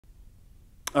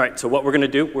All right, so what we're going to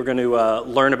do, we're going to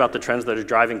learn about the trends that are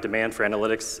driving demand for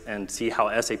analytics and see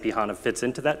how SAP HANA fits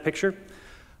into that picture.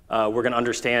 We're going to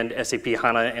understand SAP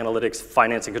HANA Analytics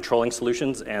finance and controlling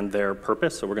solutions and their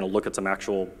purpose. So we're going to look at some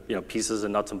actual pieces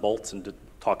and nuts and bolts and to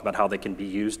talk about how they can be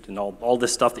used. And all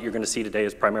this stuff that you're going to see today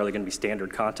is primarily going to be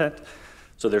standard content.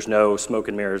 So there's no smoke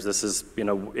and mirrors. This is,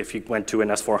 if you went to an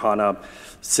S4 HANA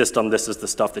system, this is the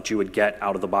stuff that you would get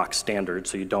out of the box standard.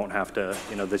 So you don't have to,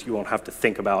 you won't have to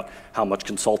think about how much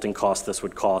consulting cost this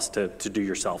would cost to do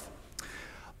yourself.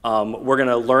 We're going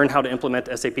to learn how to implement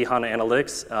SAP HANA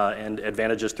Analytics and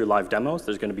advantages through live demos.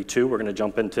 There's going to be two. We're going to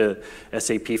jump into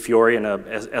SAP Fiori in a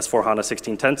S4 HANA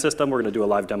 1610 system. We're going to do a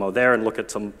live demo there and look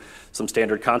at some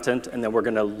standard content. And then we're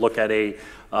going to look at a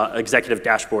executive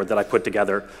dashboard that I put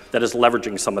together that is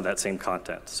leveraging some of that same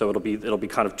content. So it'll be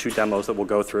kind of two demos that we'll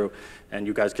go through, and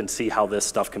you guys can see how this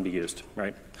stuff can be used,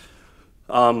 right?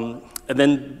 And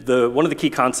then one of the key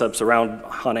concepts around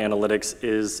HANA Analytics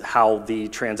is how the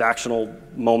transactional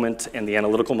moment and the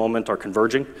analytical moment are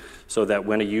converging, so that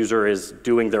when a user is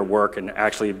doing their work and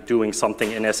actually doing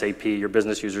something in SAP, your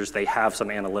business users, they have some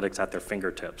analytics at their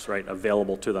fingertips, right,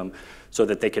 available to them so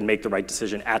that they can make the right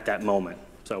decision at that moment.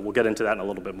 So we'll get into that in a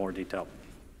little bit more detail.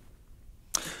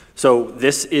 So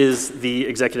this is the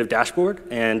executive dashboard,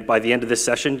 and by the end of this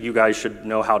session, you guys should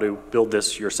know how to build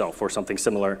this yourself or something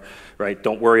similar, right?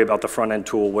 Don't worry about the front-end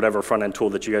tool, whatever front-end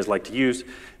tool that you guys like to use,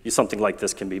 something like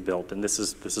this can be built, and this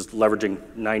is leveraging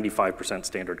 95%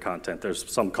 standard content. There's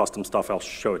some custom stuff, I'll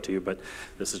show it to you, but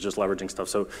this is just leveraging stuff.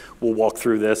 So we'll walk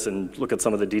through this and look at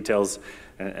some of the details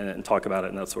and talk about it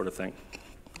and that sort of thing.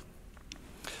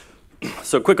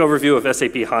 So quick overview of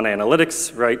SAP HANA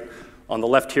Analytics, right? On the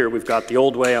left here, we've got the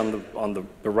old way. On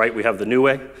the right, we have the new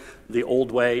way. The old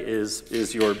way is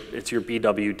your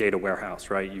BW data warehouse,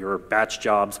 right? Your batch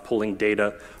jobs pulling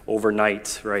data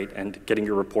overnight, right? And getting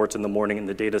your reports in the morning, and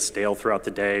the data's stale throughout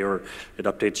the day, or it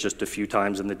updates just a few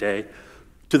times in the day.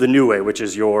 To the new way, which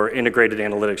is your integrated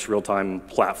analytics real-time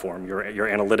platform, your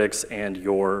analytics and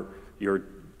your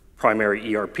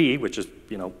primary ERP, which is,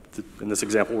 in this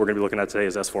example we're going to be looking at today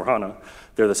is S4 HANA.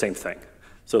 They're the same thing.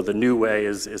 So the new way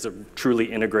is a truly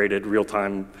integrated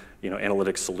real-time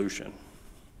analytics solution.